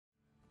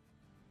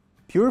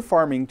Pure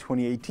Farming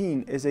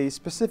 2018 is a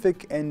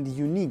specific and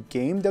unique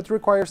game that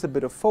requires a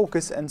bit of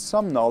focus and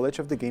some knowledge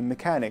of the game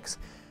mechanics.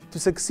 To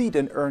succeed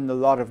and earn a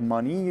lot of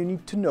money, you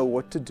need to know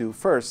what to do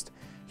first.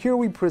 Here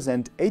we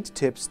present 8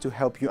 tips to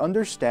help you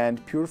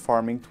understand Pure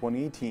Farming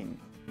 2018.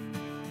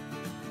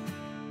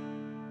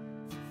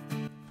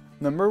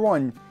 Number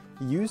 1.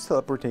 Use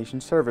teleportation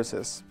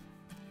services.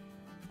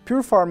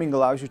 Pure Farming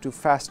allows you to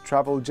fast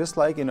travel just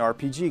like in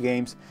RPG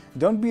games.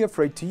 Don't be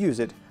afraid to use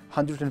it.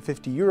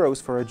 150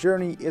 euros for a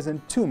journey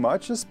isn't too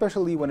much,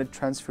 especially when it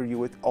transfers you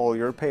with all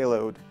your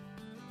payload.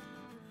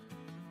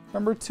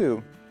 Number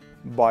 2.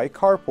 Buy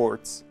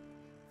carports.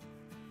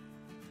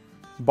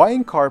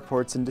 Buying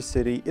carports in the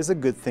city is a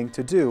good thing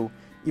to do.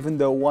 Even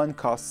though one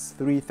costs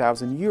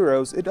 3,000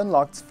 euros, it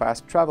unlocks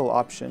fast travel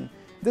option.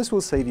 This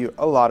will save you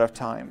a lot of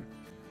time.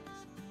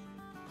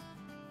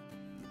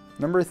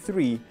 Number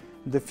 3.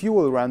 The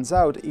fuel runs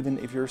out even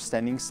if you're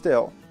standing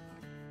still.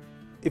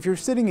 If you're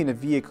sitting in a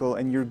vehicle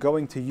and you're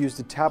going to use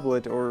the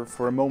tablet or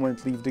for a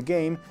moment leave the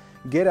game,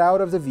 get out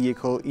of the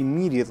vehicle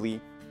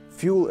immediately.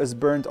 Fuel is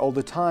burned all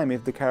the time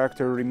if the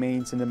character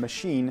remains in the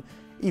machine,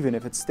 even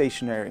if it's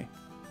stationary.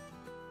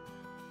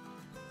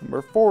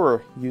 Number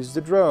 4. Use the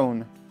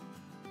drone.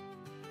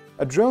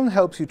 A drone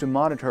helps you to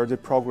monitor the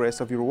progress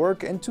of your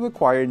work and to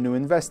acquire new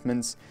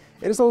investments.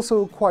 It is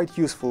also quite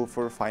useful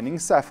for finding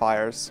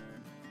sapphires.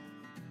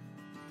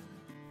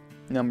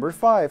 Number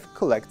 5.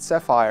 Collect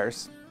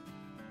sapphires.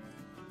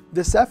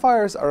 The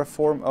sapphires are a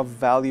form of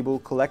valuable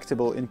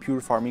collectible in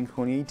Pure Farming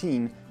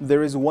 2018.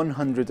 There is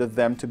 100 of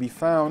them to be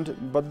found,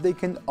 but they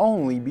can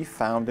only be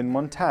found in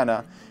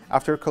Montana.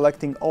 After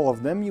collecting all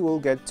of them, you will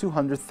get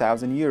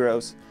 200,000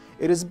 euros.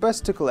 It is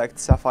best to collect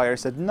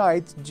sapphires at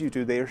night due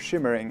to their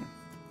shimmering.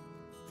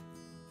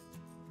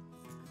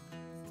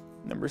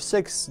 Number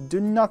 6. Do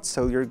not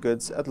sell your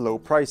goods at low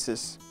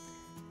prices.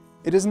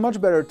 It is much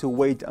better to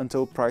wait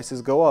until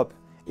prices go up.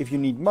 If you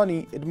need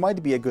money, it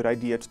might be a good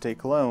idea to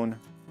take a loan.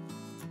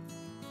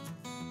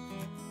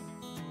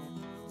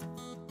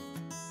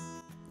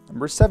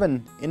 Number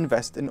 7.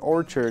 Invest in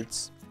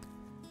orchards.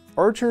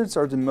 Orchards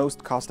are the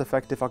most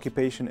cost-effective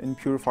occupation in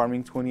Pure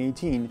Farming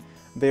 2018.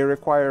 They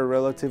require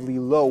relatively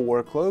low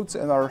workloads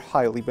and are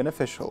highly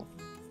beneficial.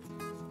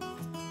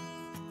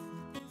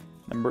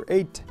 Number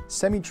 8.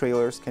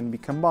 Semi-trailers can be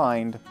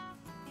combined.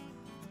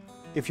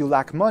 If you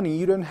lack money,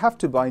 you don't have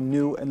to buy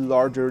new and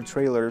larger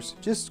trailers,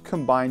 just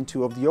combine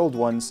 2 of the old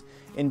ones.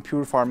 In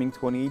Pure Farming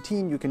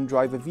 2018, you can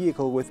drive a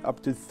vehicle with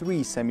up to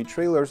 3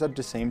 semi-trailers at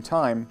the same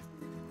time.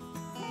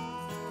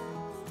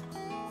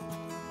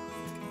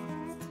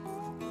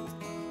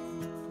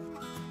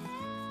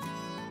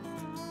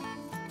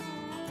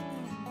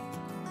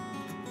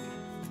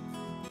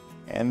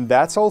 And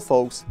that's all,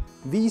 folks.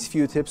 These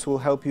few tips will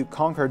help you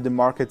conquer the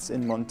markets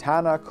in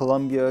Montana,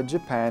 Colombia,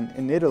 Japan,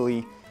 and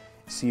Italy.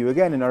 See you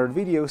again in our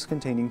videos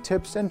containing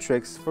tips and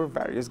tricks for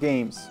various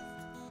games.